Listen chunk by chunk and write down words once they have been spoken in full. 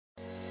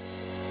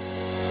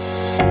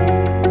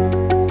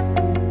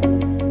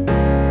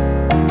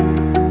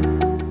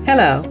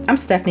Hello, I'm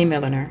Stephanie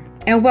Milliner,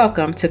 and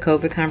welcome to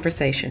COVID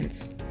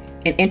Conversations,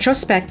 an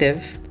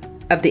introspective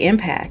of the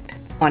impact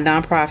on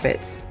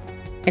nonprofits.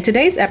 In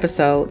today's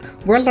episode,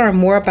 we'll learn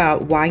more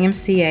about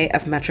YMCA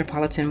of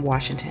Metropolitan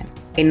Washington,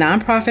 a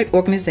nonprofit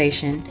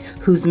organization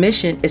whose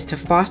mission is to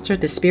foster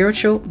the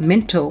spiritual,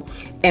 mental,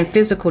 and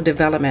physical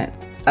development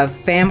of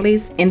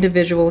families,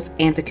 individuals,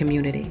 and the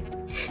community,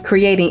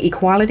 creating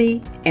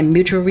equality and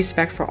mutual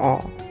respect for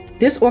all.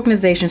 This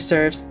organization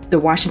serves the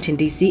Washington,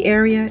 D.C.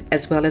 area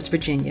as well as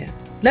Virginia.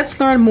 Let's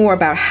learn more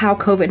about how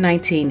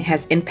COVID-19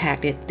 has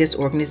impacted this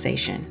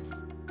organization.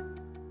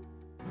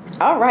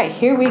 All right,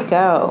 here we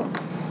go.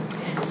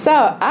 So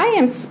I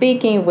am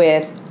speaking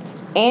with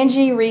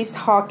Angie Reese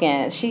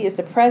Hawkins. She is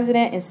the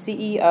president and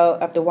CEO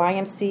of the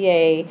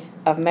YMCA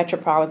of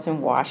Metropolitan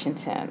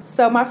Washington.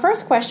 So my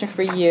first question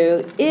for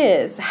you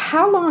is,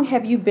 how long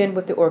have you been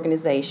with the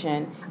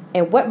organization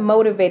and what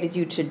motivated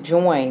you to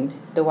join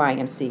the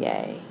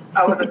YMCA?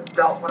 I was an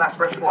adult when I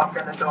first walked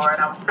in the door,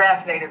 and I was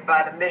fascinated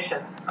by the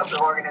mission of the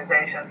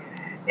organization.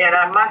 And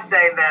I must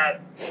say that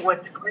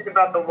what's great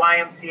about the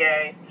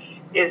YMCA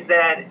is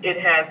that it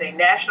has a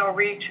national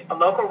reach, a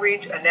local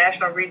reach, a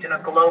national reach, and a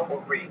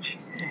global reach.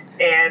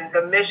 And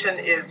the mission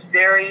is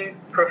very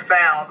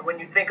profound when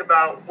you think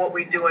about what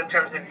we do in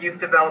terms of youth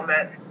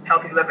development,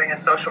 healthy living, and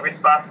social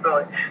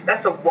responsibility.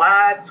 That's a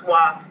wide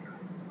swath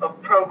of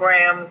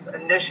programs,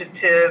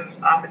 initiatives,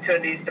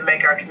 opportunities to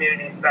make our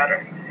communities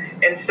better.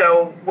 And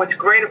so what's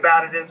great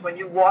about it is when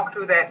you walk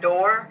through that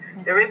door,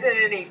 there isn't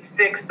any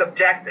fixed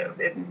objective.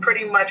 It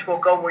pretty much will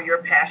go where your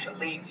passion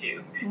leads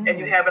you. Mm-hmm. And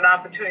you have an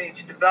opportunity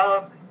to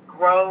develop,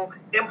 grow,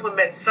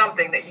 implement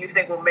something that you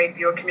think will make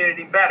your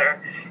community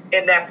better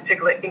in that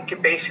particular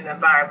incubation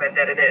environment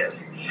that it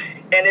is.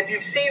 And if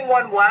you've seen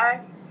One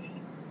Y,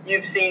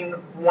 you've seen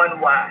One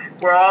Y.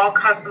 We're all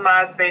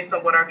customized based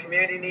on what our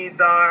community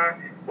needs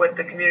are, what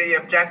the community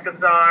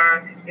objectives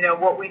are,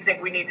 what we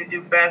think we need to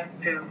do best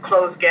to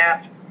close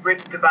gaps,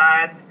 bridge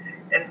divides.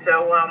 And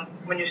so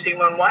when you see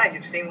One Y,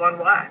 you've seen One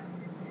Y.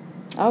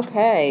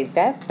 Okay,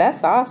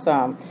 that's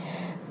awesome.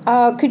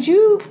 Could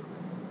you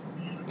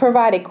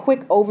provide a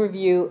quick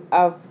overview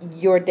of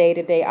your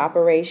day-to-day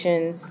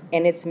operations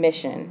and its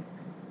mission?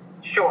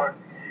 Sure.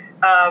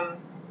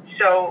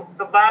 So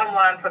the bottom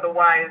line for the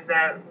Y is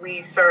that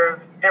we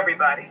serve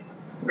everybody,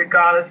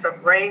 regardless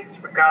of race,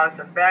 regardless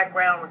of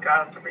background,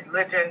 regardless of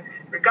religion,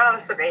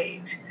 regardless of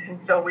age.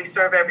 So we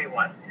serve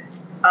everyone.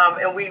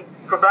 And we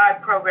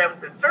provide programs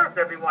that serves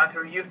everyone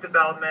through youth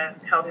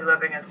development, healthy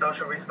living, and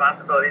social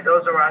responsibility.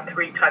 Those are our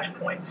three touch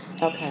points.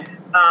 Okay.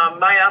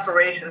 My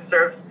operation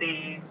serves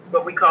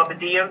what we call the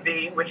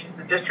DMV, which is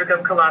the District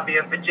of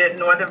Columbia,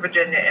 Northern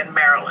Virginia, and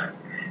Maryland.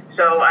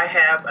 So I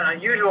have an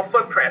unusual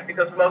footprint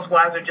because most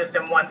Ys are just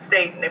in one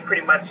state and they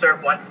pretty much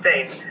serve one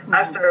state. Mm-hmm.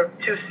 I serve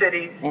two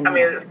cities,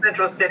 a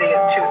central city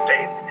and two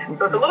states. Mm-hmm.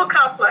 So it's a little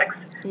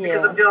complex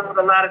because I'm dealing with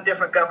a lot of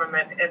different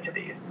government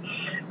entities.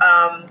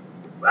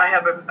 I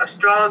have a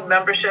strong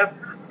membership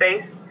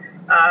base.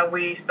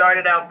 We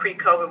started out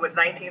pre-COVID with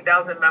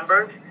 19,000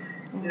 members.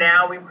 Mm-hmm.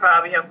 Now we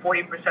probably have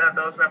 40% of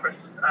those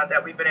members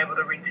that we've been able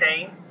to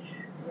retain.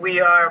 We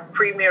are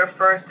premier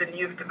first in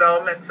youth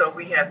development, so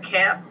we have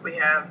camp, we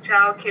have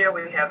childcare,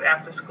 we have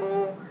after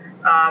school.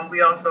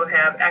 We also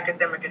have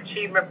academic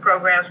achievement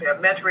programs, we have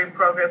mentoring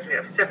programs, we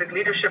have civic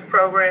leadership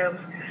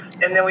programs,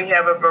 and then we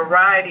have a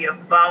variety of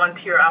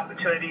volunteer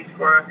opportunities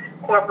for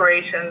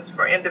corporations,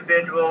 for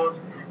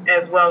individuals,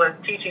 as well as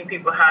teaching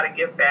people how to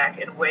give back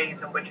in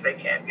ways in which they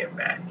can give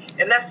back.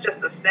 And that's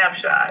just a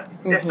snapshot.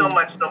 There's so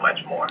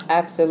much more.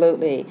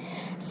 Absolutely.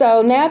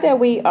 So now that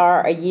we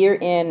are a year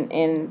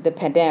in the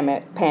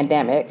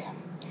pandemic,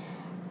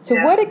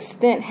 to what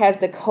extent has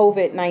the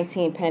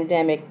COVID-19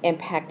 pandemic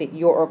impacted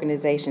your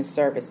organization's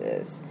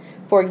services?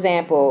 For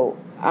example,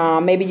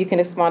 maybe you can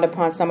expand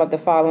upon some of the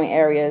following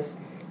areas.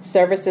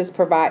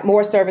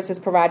 More services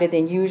provided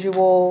than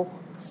usual,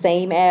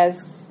 same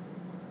as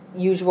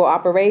usual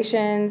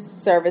operations,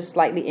 service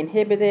slightly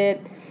inhibited.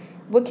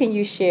 What can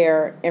you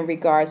share in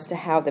regards to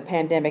how the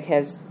pandemic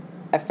has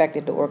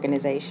affected the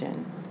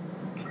organization?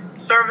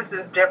 Service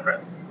is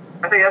different.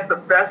 I think that's the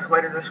best way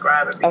to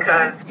describe it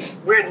because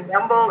we're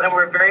nimble and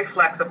we're very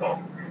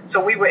flexible.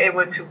 So we were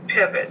able to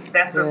pivot.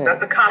 That's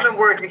a common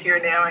word we hear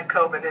now in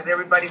COVID, that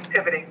everybody's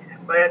pivoting.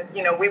 But,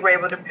 we were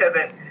able to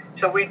pivot.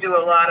 So we do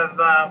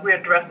we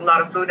address a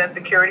lot of food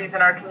insecurities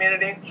in our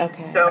community.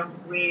 Okay. So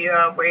we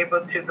were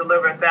able to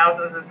deliver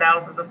thousands and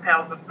thousands of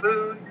pounds of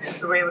food.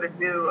 We were able to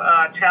do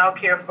child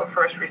care for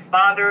first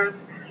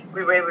responders.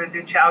 We were able to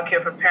do child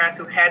care for parents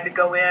who had to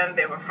go in.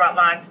 They were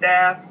frontline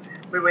staff.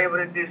 We were able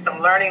to do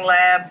some learning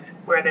labs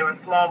where there were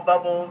small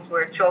bubbles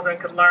where children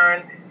could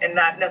learn and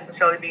not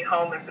necessarily be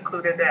home in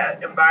secluded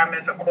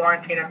environments or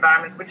quarantine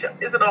environments, which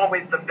isn't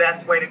always the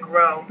best way to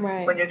grow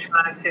when you're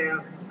trying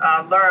to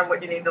learn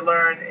what you need to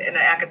learn in an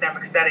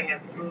academic setting.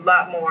 It's a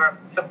lot more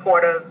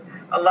supportive,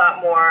 a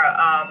lot more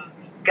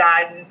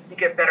guidance. You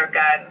get better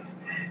guidance.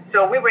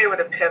 So we were able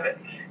to pivot.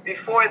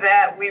 Before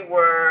that, we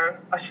were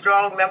a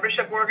strong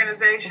membership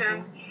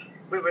organization.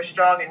 We were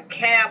strong in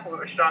camp. We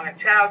were strong in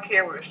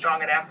childcare. We were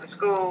strong in after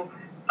school.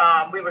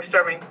 We were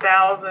serving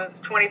thousands,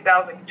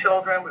 20,000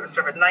 children. We were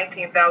serving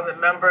 19,000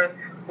 members.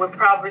 We're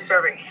probably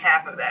serving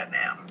half of that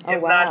now,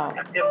 if not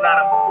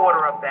a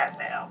quarter of that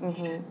now.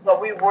 Mm-hmm. But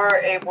we were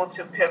able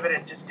to pivot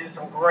and just do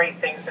some great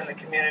things in the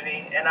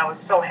community, and I was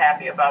so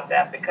happy about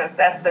that because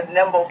that's the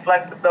nimble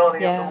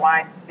flexibility of the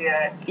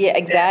YMCA. Yeah,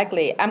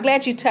 exactly. I'm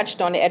glad you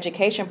touched on the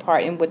education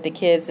part and with the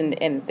kids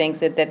and things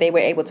that they were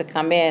able to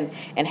come in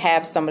and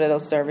have some of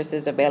those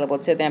services available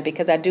to them,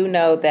 because I do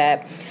know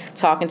that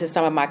talking to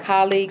some of my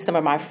colleagues, some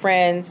of my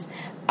friends,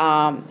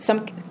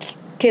 some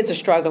kids are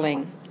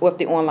struggling with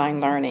the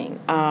online learning.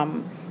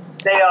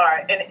 They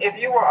are. And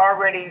if you were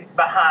already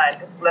behind,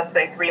 let's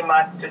say 3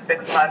 months to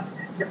 6 months,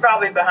 you're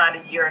probably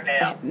behind a year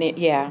now.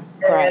 Yeah,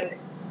 right. And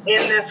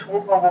in this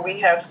world where we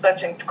have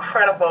such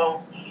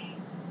incredible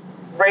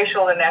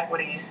racial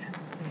inequities,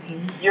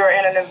 you're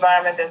in an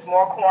environment that's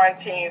more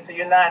quarantined, so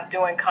you're not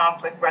doing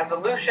conflict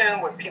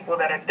resolution with people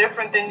that are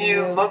different than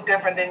you, look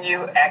different than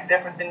you, act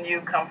different than you,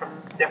 come from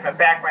different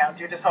backgrounds.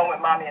 You're just home with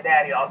mommy and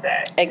daddy all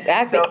day.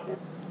 Exactly. So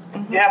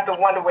you have to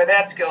wonder where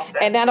that skill set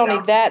is. And not only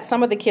that,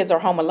 some of the kids are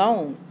home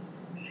alone.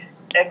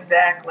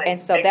 Exactly. And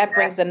so that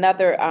brings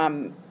another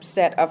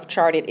set of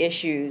charted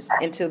issues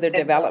into their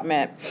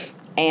development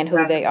and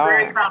who they are.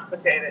 Very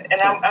complicated.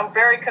 And I'm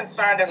very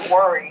concerned and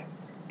worried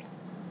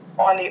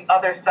on the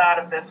other side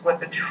of this what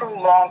the true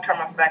long-term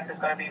effect is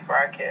going to be for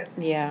our kids.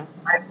 Yeah.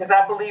 Because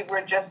I believe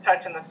we're just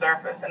touching the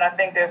surface. And I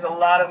think there's a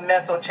lot of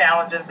mental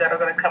challenges that are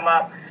going to come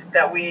up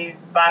that we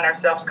find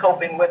ourselves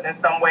coping with in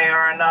some way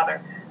or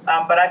another.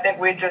 But I think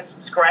we're just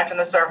scratching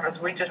the surface.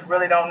 We just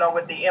really don't know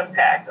what the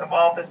impact of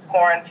all this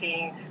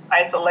quarantine,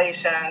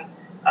 isolation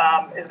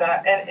is going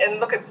to... And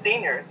look at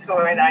seniors who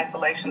are in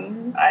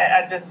isolation.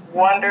 I just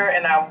wonder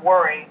and I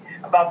worry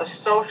about the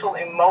social,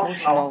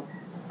 emotional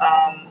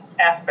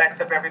aspects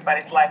of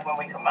everybody's life when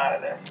we come out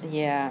of this.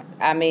 Yeah.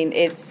 I mean,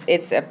 it's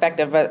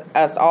affected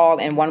us all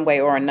in one way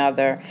or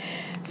another.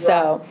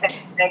 So...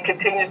 And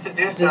continues to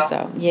do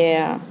so.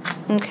 Yeah.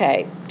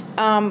 Okay.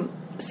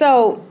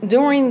 So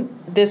during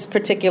this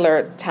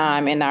particular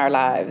time in our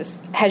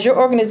lives, has your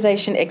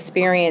organization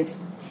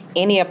experienced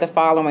any of the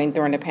following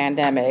during the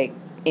pandemic?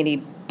 Any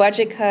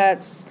budget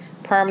cuts,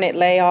 permanent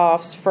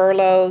layoffs,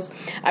 furloughs?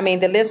 I mean,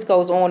 the list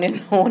goes on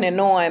and on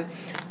and on,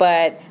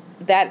 but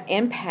that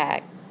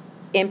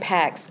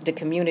impacts the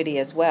community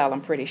as well, I'm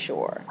pretty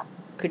sure.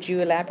 Could you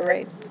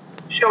elaborate?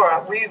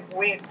 Sure.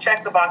 We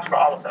checked the box for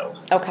all of those.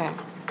 Okay.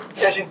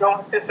 Because you go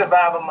into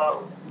survival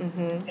mode.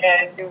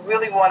 And you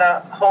really want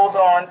to hold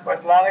on for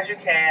as long as you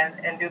can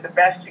and do the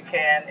best you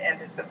can and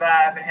to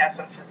survive and have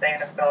some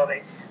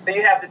sustainability. So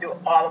you have to do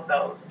all of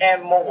those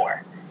and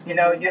more. You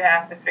know, you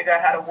have to figure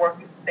out how to work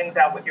things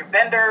out with your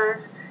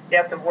vendors. You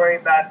have to worry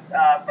about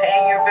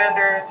paying your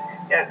vendors.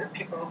 You have the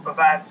people who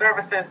provide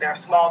services. They're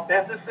small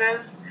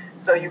businesses.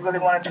 So you really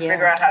wanted to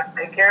figure out how to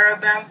take care of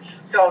them.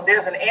 So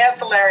there's an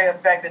ancillary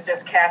effect that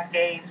just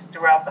cascades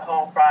throughout the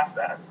whole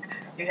process.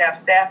 You have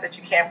staff that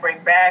you can't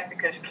bring back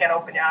because you can't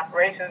open your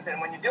operations. And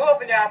when you do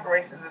open your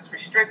operations, it's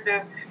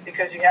restrictive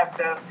because you have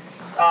to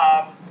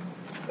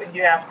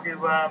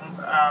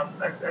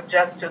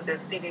adjust to the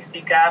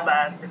CDC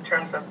guidelines in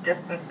terms of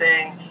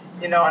distancing,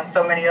 you know, and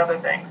so many other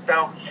things.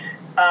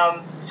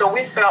 So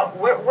we felt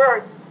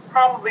we're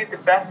probably the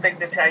best thing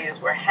to tell you is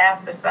we're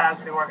half the size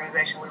of the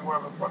organization we were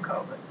before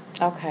COVID.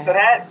 Okay. So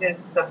that is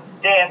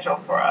substantial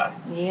for us.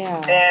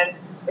 Yeah. And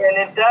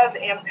it does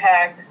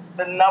impact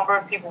the number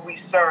of people we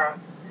serve.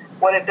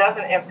 What it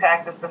doesn't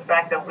impact is the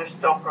fact that we're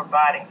still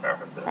providing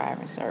services.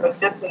 But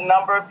just the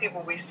number of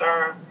people we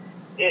serve,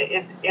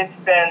 it's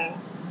been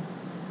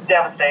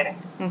devastating.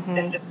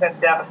 It's just been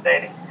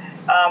devastating.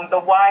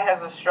 The Y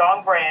has a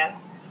strong brand.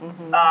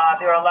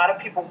 There are a lot of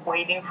people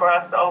waiting for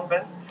us to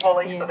open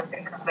fully so they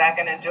can come back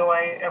and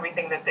enjoy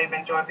everything that they've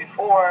enjoyed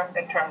before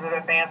in terms of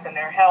advancing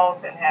their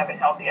health and having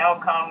healthy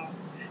outcomes.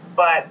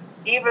 But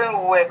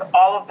even with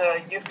all of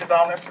the youth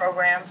development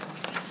programs,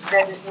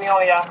 we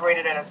only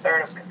operated at a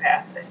third of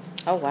capacity.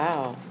 Oh,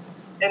 wow.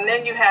 And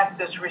then you have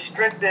this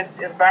restricted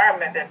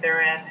environment that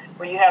they're in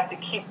where you have to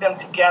keep them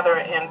together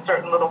in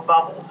certain little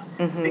bubbles.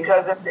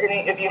 Because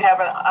if you have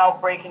an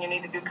outbreak and you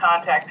need to do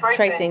contact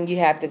tracing, you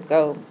have to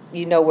go,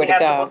 you know where to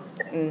go.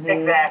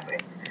 Exactly.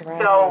 Right.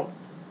 So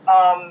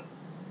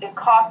it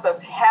cost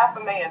us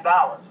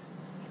 $500,000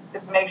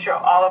 to make sure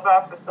all of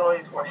our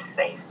facilities were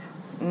safe.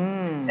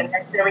 And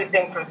that's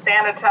everything from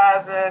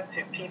sanitizer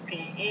to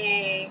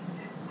PPE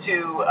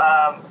to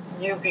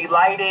UV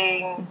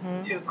lighting,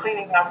 to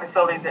cleaning our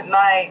facilities at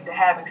night, to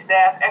having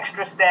staff,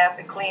 extra staff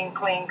to clean,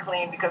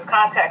 because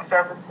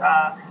surface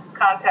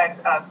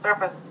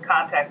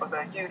contact was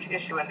a huge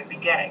issue in the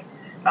beginning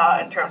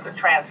in terms of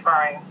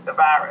transferring the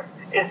virus.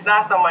 It's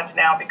not so much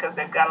now because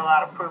they've got a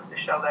lot of proof to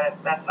show that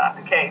that's not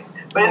the case.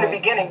 But in the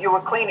beginning, you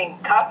were cleaning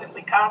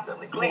constantly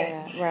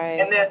cleaning. Yeah, right.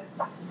 And then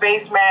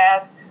face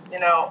masks, you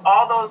know,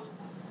 all those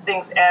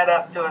things add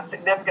up to a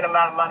significant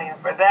amount of money. And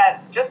for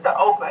that, just to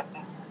open,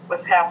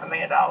 was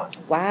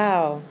 $500,000.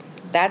 Wow.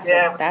 That's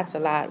a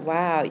lot.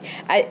 Wow.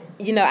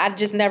 I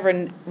just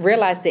never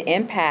realized the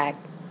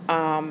impact,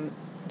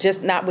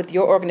 just not with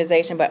your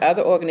organization, but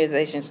other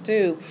organizations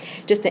too,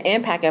 just the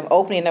impact of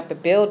opening up a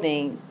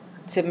building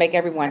to make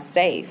everyone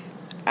safe.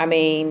 I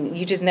mean,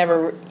 you just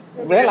never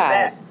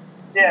realize.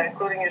 Yeah,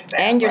 including your staff.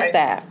 And your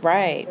staff,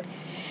 right.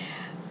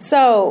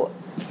 So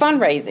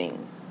fundraising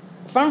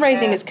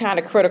is kind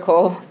of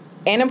critical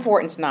and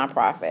important to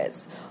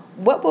nonprofits.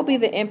 What will be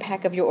the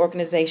impact of your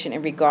organization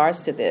in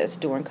regards to this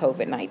during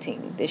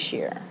COVID-19 this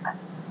year?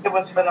 It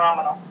was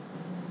phenomenal.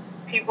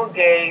 People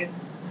gave,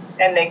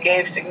 and they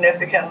gave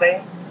significantly,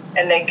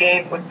 and they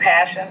gave with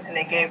passion, and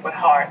they gave with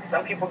heart.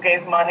 Some people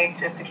gave money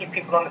just to keep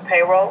people on the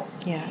payroll.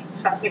 Yeah.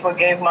 Some people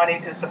gave money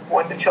to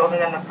support the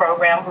children in the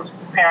program whose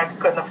parents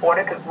couldn't afford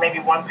it because maybe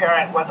one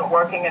parent wasn't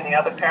working and the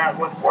other parent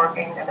was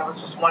working and there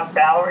was just one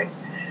salary.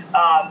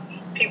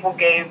 People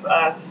gave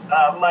us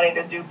money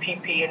to do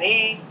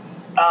PP&E.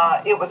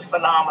 It was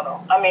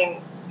phenomenal. I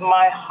mean,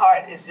 my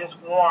heart is just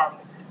warmed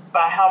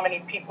by how many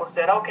people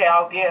said, okay,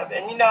 I'll give.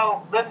 And,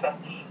 listen,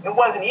 it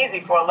wasn't easy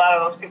for a lot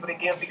of those people to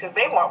give because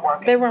they weren't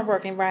working. They weren't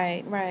working,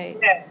 right.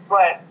 Yeah,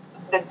 but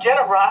the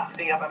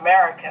generosity of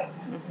Americans,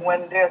 mm-hmm.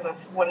 when there's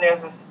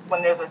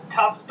a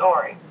tough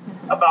story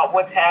mm-hmm. about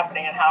what's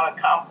happening and how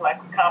it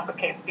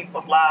complicates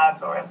people's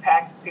lives or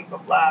impacts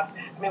people's lives,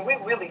 I mean, we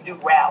really do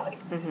rally.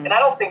 Mm-hmm. And I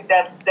don't think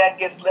that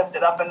gets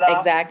lifted up enough.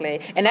 Exactly.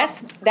 And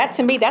that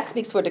to me, that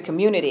speaks for the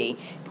community,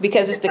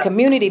 because it's the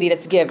community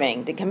that's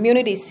giving. The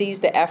community sees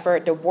the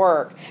effort, the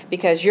work,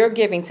 because you're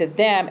giving to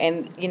them,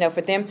 and,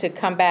 for them to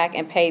come back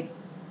and pay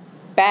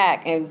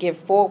back and give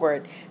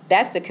forward,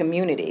 that's the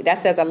community. That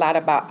says a lot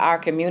about our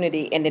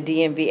community in the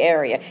DMV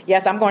area.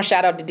 Yes, I'm going to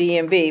shout out the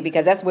DMV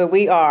because that's where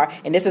we are,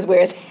 and this is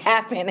where it's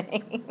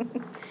happening.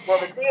 Well,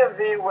 the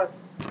DMV was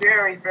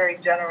very, very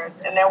generous,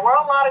 and there were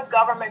a lot of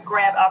government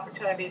grant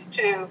opportunities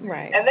too.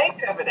 Right. And they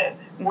pivoted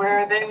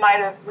where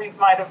we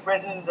might have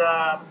written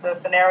the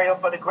scenario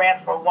for the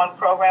grant for one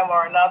program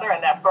or another,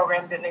 and that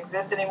program didn't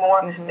exist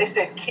anymore. Mm-hmm. They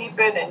said keep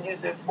it and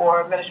use it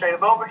for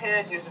administrative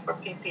overhead, use it for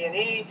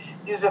PP&E,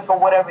 use it for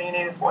whatever you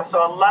need it for.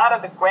 So a lot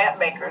of the grant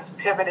makers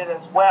pivoted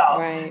as well,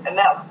 right. And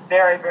that was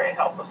very, very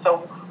helpful.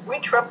 So we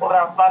tripled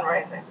our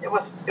fundraising. It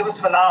was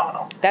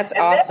phenomenal. That's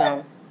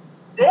awesome.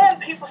 Then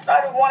people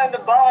started wanting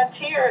to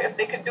volunteer if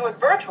they could do it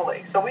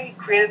virtually. So we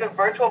created a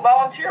virtual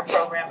volunteer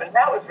program, and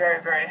that was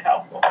very, very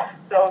helpful.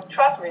 So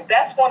trust me,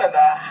 that's one of the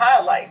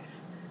highlights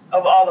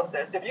of all of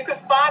this. If you could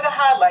find a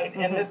highlight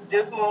in this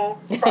dismal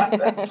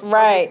process.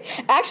 Right.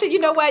 Actually, you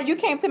know what? You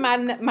came to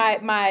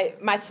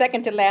my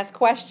second to last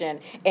question,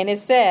 and it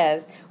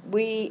says,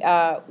 we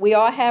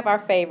all have our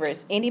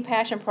favorites. Any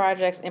passion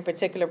projects in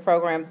particular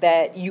program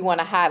that you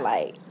want to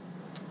highlight?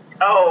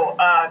 Oh,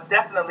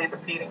 definitely the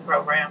feeding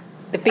program.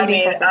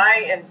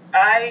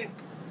 I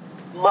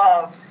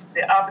love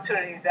the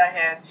opportunities I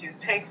had to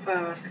take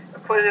food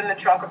and put it in the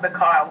trunk of the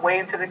car and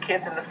wave to the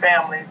kids and the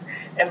families.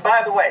 And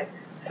by the way,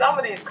 some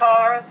of these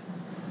cars,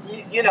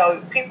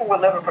 people were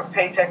living from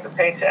paycheck to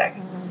paycheck.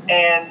 Mm-hmm.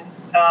 And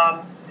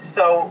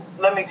so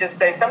let me just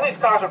say, some of these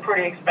cars were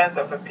pretty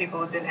expensive for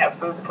people who didn't have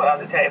food to put on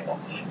the table.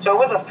 So it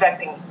was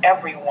affecting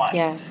everyone.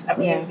 Yes. I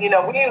mean,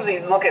 we usually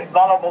look at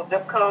vulnerable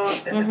zip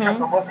codes in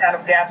terms of what kind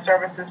of gas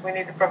services we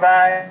need to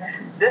provide.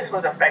 This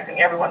was affecting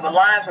everyone. The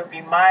lines would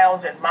be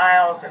miles and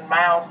miles and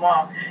miles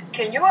long.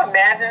 Can you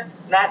imagine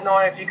not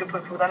knowing if you could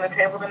put food on the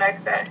table the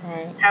next day?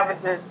 Right.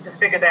 Having to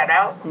figure that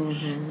out?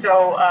 Mm-hmm.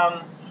 So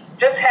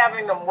just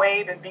having them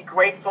wave and be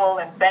grateful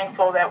and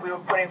thankful that we were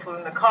putting food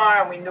in the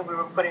car, and we knew we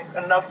were putting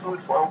enough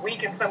food for a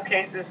week in some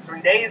cases,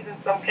 3 days in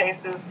some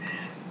cases.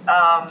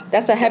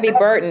 That's a heavy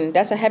burden.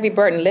 That's a heavy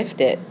burden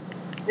lifted.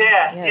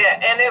 Yeah, yes.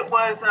 Yeah, and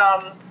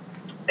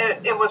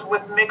it was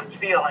with mixed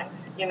feelings.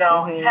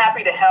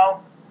 Happy to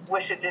help,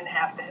 wish it didn't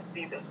have to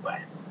be this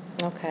way.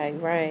 Okay,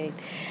 right.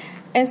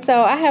 And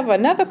so I have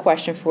another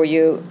question for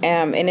you,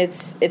 and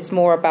it's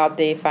more about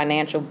the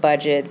financial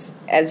budgets.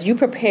 As you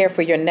prepare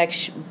for your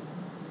next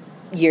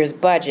year's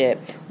budget,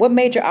 what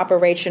major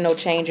operational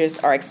changes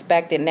are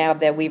expected now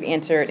that we've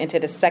entered into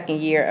the second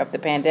year of the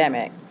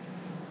pandemic?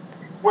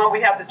 Well,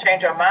 we have to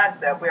change our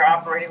mindset. We're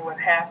operating with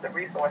half the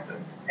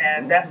resources,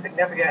 and that's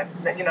significant.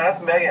 That's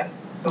millions.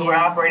 So we're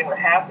operating with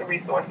half the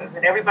resources,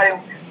 and everybody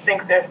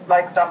thinks there's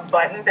like some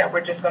button that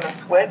we're just going to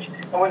switch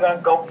and we're going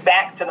to go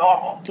back to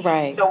normal.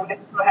 Right. So we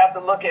have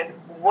to look at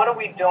what are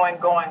we doing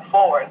going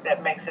forward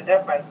that makes a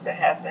difference, that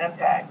has an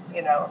impact.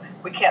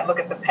 We can't look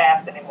at the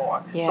past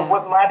anymore. Yeah. So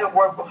what might have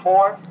worked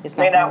before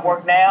may not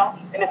work now,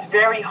 and it's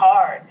very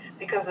hard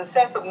because the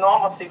sense of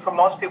normalcy for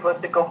most people is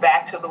to go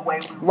back to the way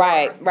we were.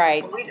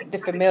 Right. The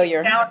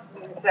familiar.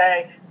 And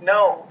say,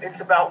 no, it's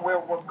about where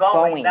we're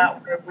going,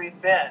 not where we've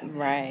been.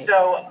 Right.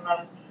 So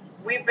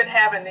we've been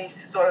having these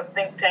sort of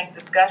think tank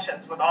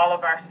discussions with all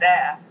of our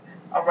staff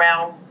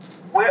around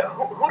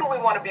who do we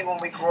want to be when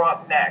we grow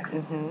up next.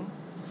 Mm-hmm.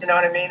 You know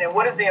what I mean? And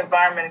what is the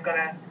environment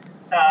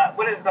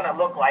what is it going to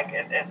look like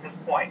at this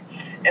point?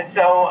 And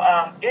so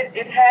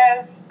it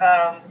has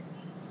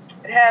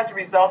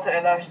resulted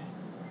in us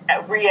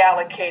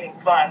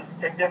reallocating funds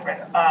to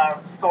different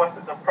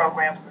sources of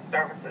programs and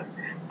services.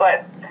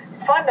 But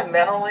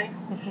fundamentally,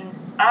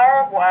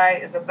 our why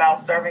is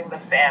about serving the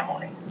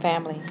family.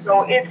 Families.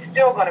 So it's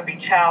still going to be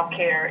child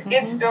care.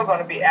 It's still going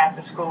to be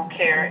after school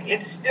care.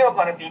 It's still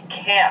going to be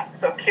camp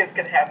so kids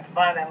can have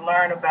fun and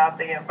learn about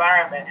the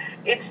environment.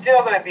 It's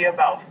still going to be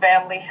about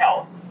family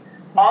health.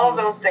 All of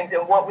those things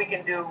and what we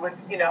can do with,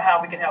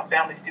 how we can help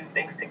families do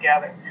things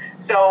together.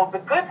 So the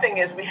good thing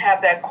is we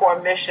have that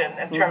core mission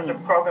in terms of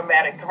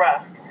programmatic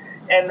thrust.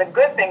 And the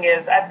good thing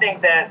is I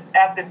think that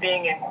after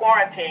being in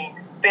quarantine,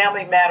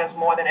 family matters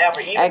more than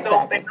ever. Even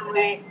though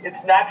family,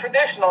 it's not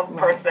traditional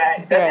per se.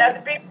 It doesn't have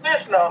to be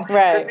traditional. It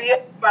could be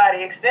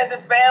everybody,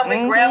 extended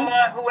family,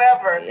 grandma,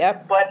 whoever.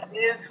 But it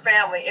is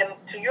family. And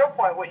to your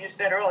point, what you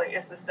said earlier,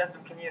 it's the sense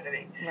of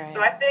community.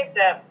 So I think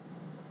that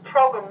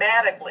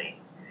programmatically,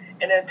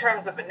 and in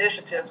terms of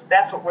initiatives,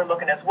 that's what we're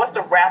looking at. What's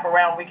the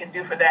wraparound we can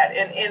do for that?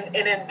 And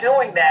in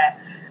doing that,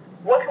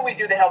 what can we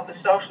do to help the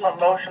social and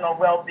emotional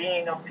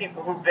well-being of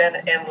people who've been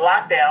in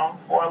lockdown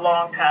for a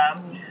long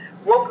time?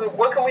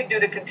 What can we do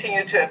to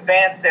continue to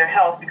advance their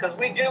health? Because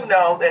we do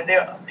know that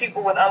there are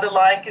people with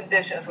underlying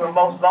conditions who are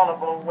most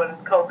vulnerable when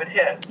COVID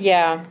hit.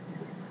 Yeah,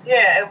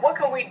 and what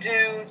can we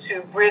do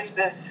to bridge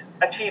this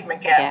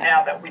achievement gap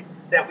now that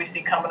we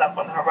see coming up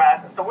on the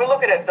horizon? So we're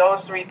looking at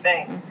those three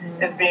things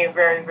as being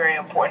very, very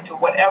important to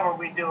whatever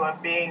we do, of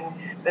being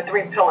the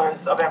three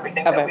pillars of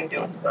everything we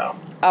do as well.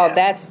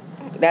 That's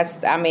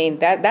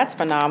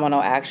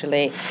phenomenal,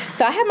 actually.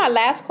 So I have my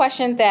last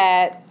question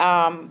that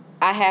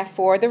I have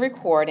for the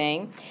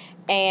recording,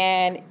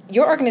 and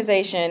your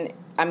organization,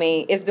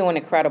 is doing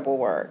incredible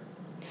work.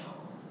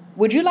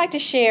 Would you like to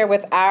share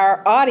with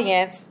our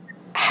audience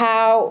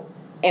how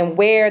and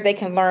where they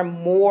can learn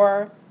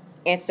more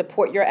and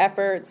support your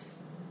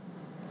efforts?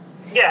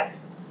 Yes,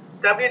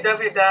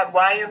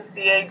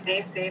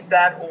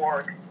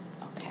 www.ymcadc.org.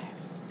 Okay.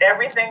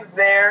 Everything's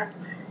there.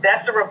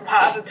 That's the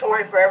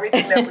repository for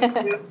everything that we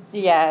do.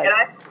 Yes. And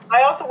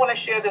I also want to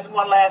share this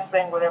one last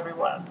thing with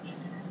everyone.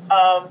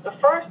 The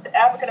first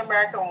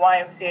African-American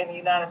YMCA in the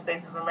United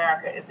States of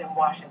America is in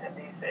Washington,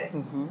 D.C.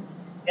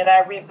 And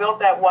I rebuilt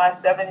that Y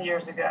 7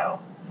 years ago.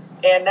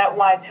 And that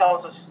Y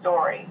tells a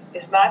story.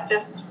 It's not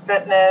just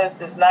fitness.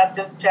 It's not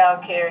just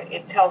child care.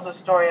 It tells a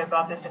story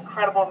about this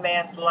incredible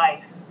man's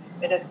life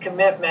and his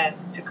commitment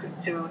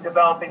to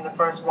developing the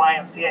first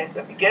YMCA. So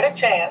if you get a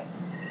chance,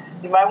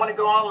 you might want to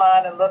go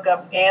online and look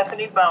up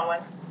Anthony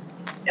Bowen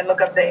and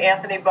look up the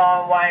Anthony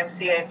Bowen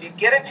YMCA. If you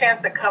get a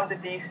chance to come to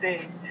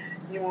D.C.,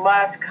 you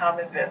must come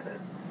and visit.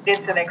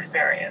 It's an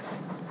experience.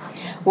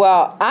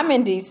 Well, I'm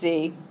in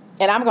D.C.,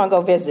 and I'm going to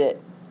go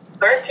visit.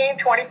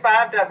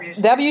 1325 W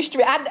Street. W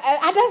Street.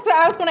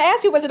 I was going to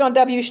ask you, was it on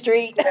W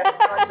Street?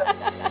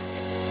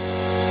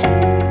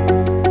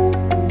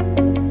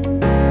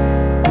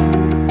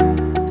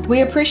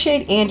 We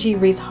appreciate Angie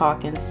Reese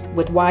Hawkins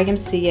with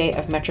YMCA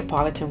of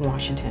Metropolitan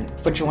Washington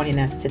for joining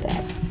us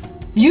today.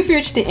 You've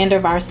reached the end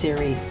of our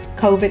series,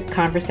 COVID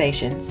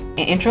Conversations,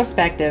 an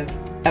introspective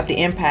of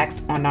the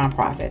impacts on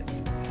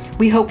nonprofits.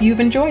 We hope you've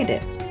enjoyed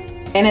it.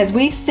 And as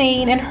we've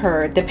seen and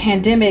heard, the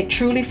pandemic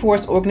truly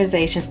forced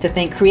organizations to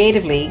think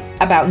creatively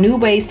about new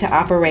ways to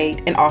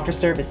operate and offer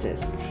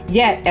services.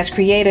 Yet, as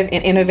creative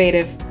and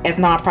innovative as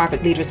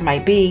nonprofit leaders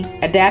might be,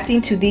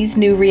 adapting to these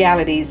new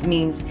realities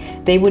means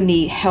they will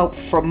need help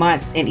for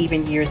months and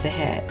even years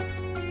ahead.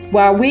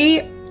 While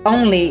we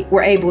only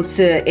were able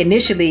to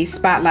initially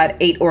spotlight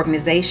 8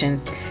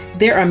 organizations,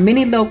 there are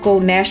many local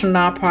national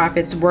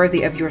nonprofits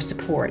worthy of your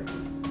support.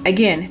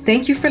 Again,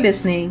 thank you for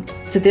listening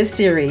to this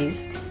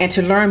series, and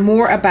to learn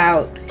more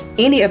about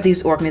any of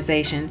these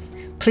organizations,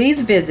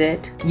 please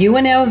visit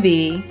unlv.edu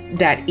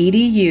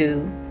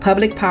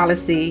Public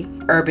Policy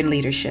Urban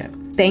Leadership.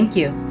 Thank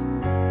you.